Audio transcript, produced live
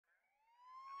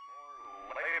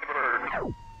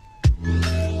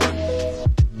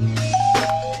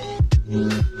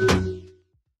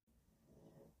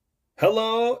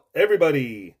Hello,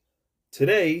 everybody!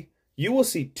 Today, you will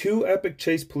see two epic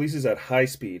chase polices at high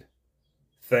speed.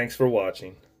 Thanks for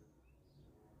watching.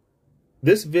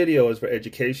 This video is for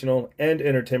educational and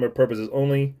entertainment purposes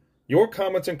only. Your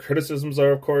comments and criticisms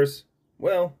are, of course,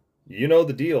 well, you know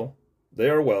the deal. They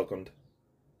are welcomed.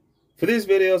 For these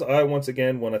videos, I once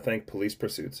again want to thank Police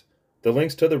Pursuits. The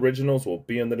links to the originals will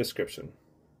be in the description.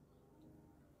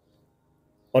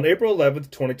 On April 11th,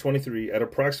 2023, at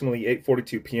approximately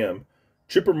 8:42 p.m.,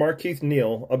 Trooper Markeith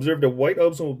Neal observed a white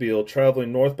Oldsmobile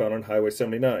traveling northbound on Highway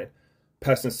 79,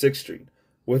 passing 6th Street,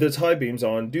 with its high beams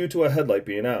on due to a headlight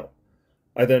being out.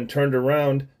 I then turned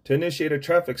around to initiate a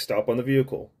traffic stop on the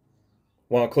vehicle.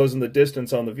 While closing the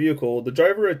distance on the vehicle, the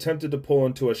driver attempted to pull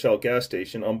into a Shell gas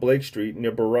station on Blake Street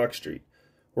near Barak Street,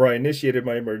 where I initiated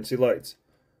my emergency lights.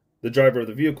 The driver of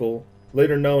the vehicle,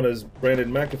 later known as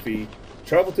Brandon McAfee,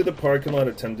 traveled through the parking lot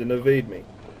attempting to evade me.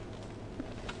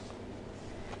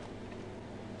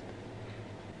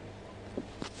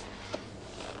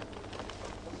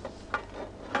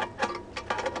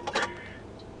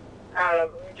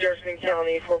 Jefferson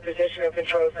County for possession of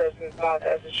controlled substance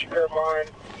as a sugar bond.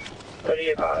 What do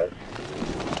you advise?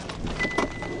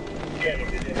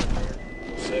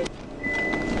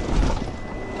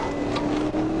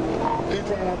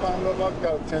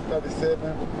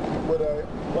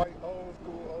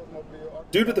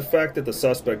 Due to the fact that the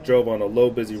suspect drove on a low,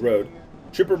 busy road,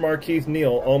 Trooper Markeith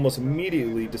Neal almost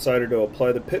immediately decided to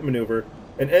apply the pit maneuver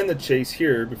and end the chase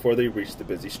here before they reached the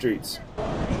busy streets.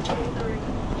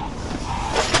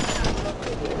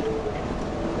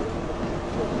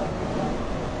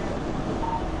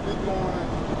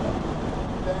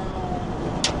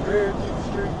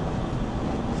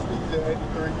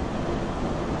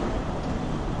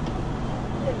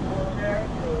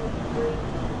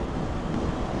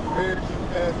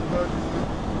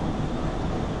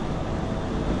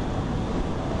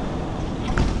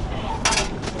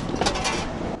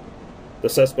 The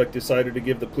suspect decided to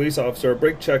give the police officer a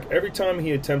brake check every time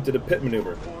he attempted a pit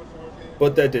maneuver,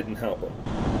 but that didn't help him.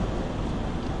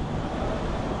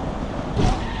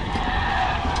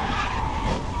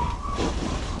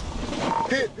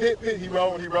 Hit, he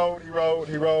rolled.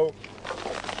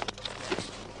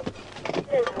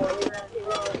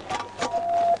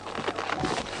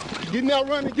 Getting out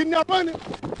running.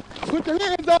 Put your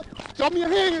hands up. Show me your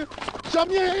hands.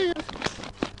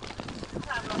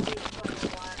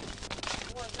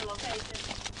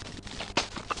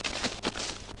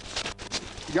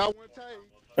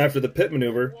 After the pit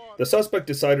maneuver, the suspect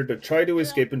decided to try to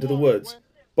escape into the woods,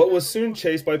 but was soon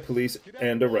chased by police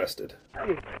and arrested.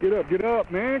 Get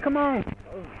up, man. Come on.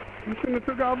 You shouldn't have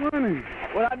took off running.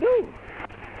 What I do?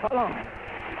 Hold on.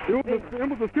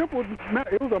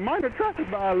 It was a minor traffic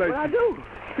violation. What I do?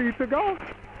 See, you took off.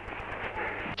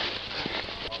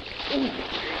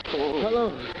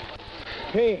 Hello.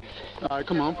 Hey. All right,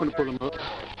 come on. I'm finna pull him up.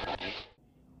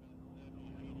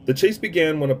 The chase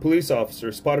began when a police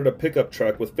officer spotted a pickup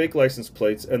truck with fake license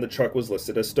plates and the truck was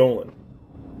listed as stolen.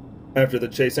 After the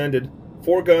chase ended,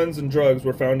 4 guns and drugs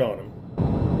were found on him.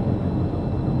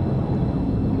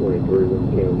 23,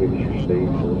 we can't give us your seat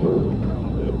for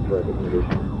traffic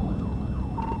condition.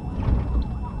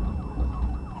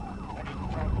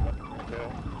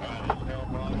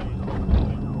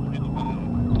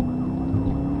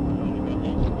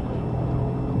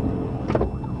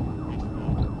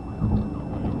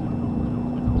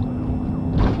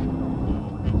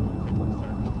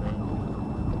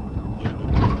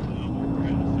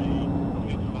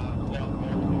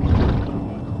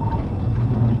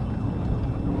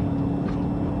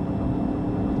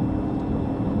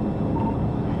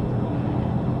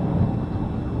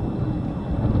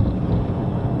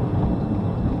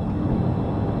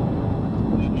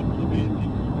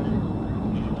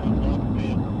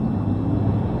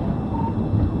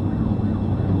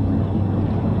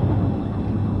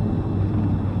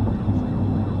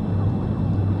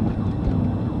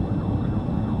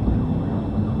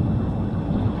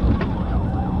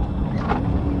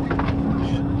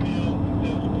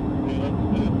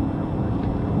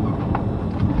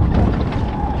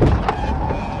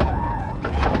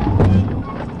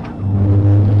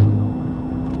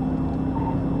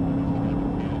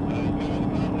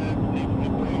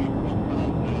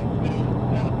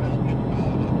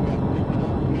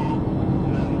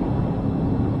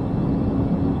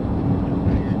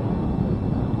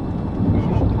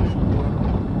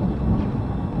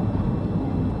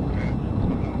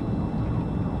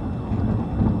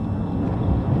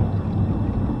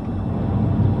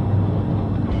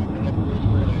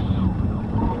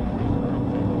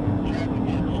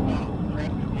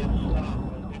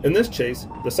 In this chase,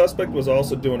 the suspect was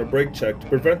also doing a brake check to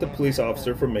prevent the police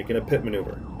officer from making a pit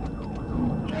maneuver.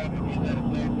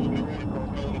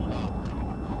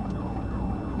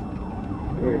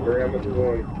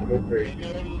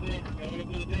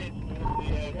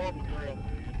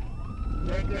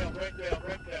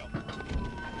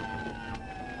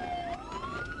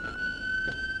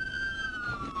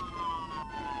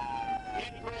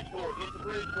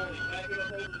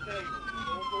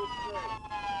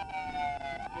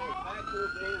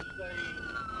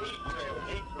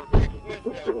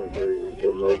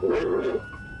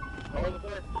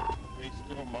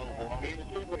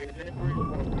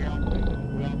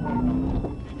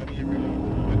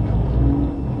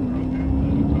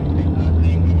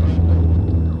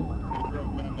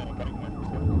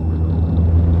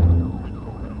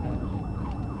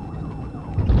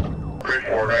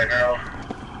 Right now.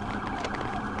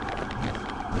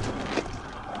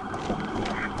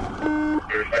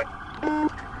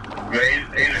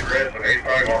 He's aggressive. He's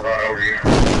probably gonna run over you.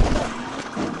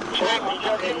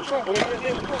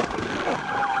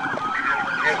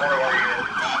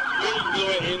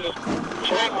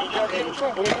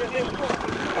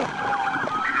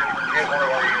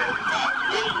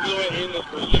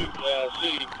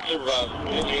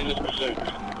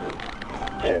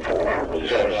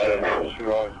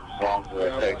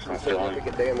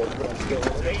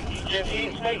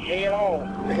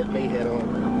 Hit me head on.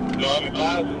 No, I'm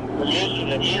advising permission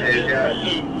to enter this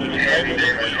pursuit.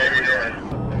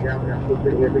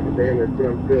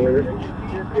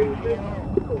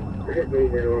 Hit me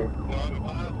head on.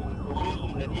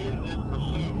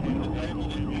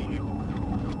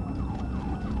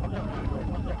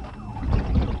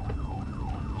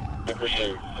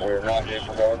 Pursuit. We're not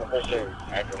disregarding the pursuit.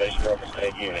 Activation from a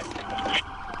state unit.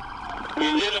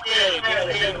 He's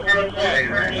interfering.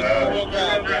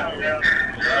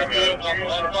 Driving to a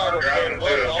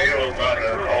field by the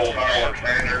old fireworks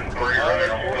standard, 3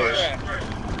 running on foot.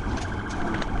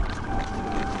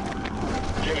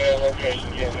 Give me that location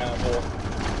again now, boy.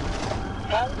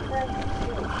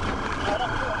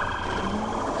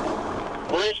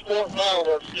 Bridgeport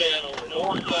fireworks stand on the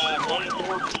north side, running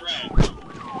towards the track.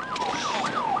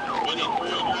 We need 3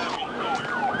 traffic.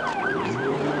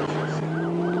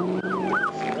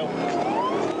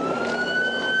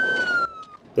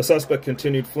 The suspect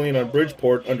continued fleeing on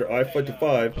Bridgeport under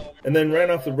I-55 and then ran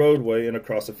off the roadway and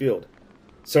across the field.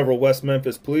 Several West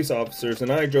Memphis police officers and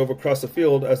I drove across the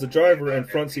field as the driver and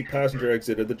front seat passenger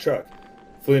exited the truck,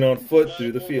 fleeing on foot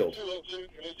through the field.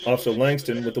 Officer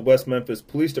Langston with the West Memphis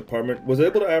Police Department was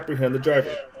able to apprehend the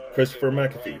driver, Christopher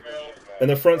McAfee, and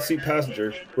the front seat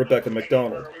passenger, Rebecca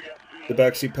McDonald. The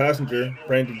back seat passenger,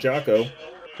 Brandon Jocko,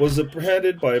 was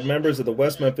apprehended by members of the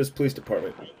West Memphis Police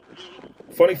Department.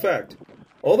 Funny fact,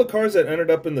 all the cars that ended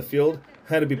up in the field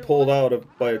had to be pulled out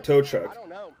by a tow truck.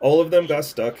 All of them got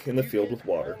stuck in the field with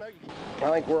water. I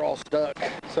think we're all stuck,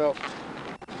 so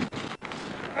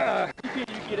You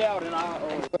get out and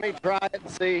let me try it and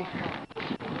see.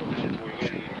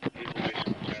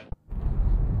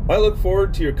 I look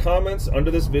forward to your comments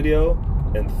under this video,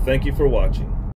 and thank you for watching.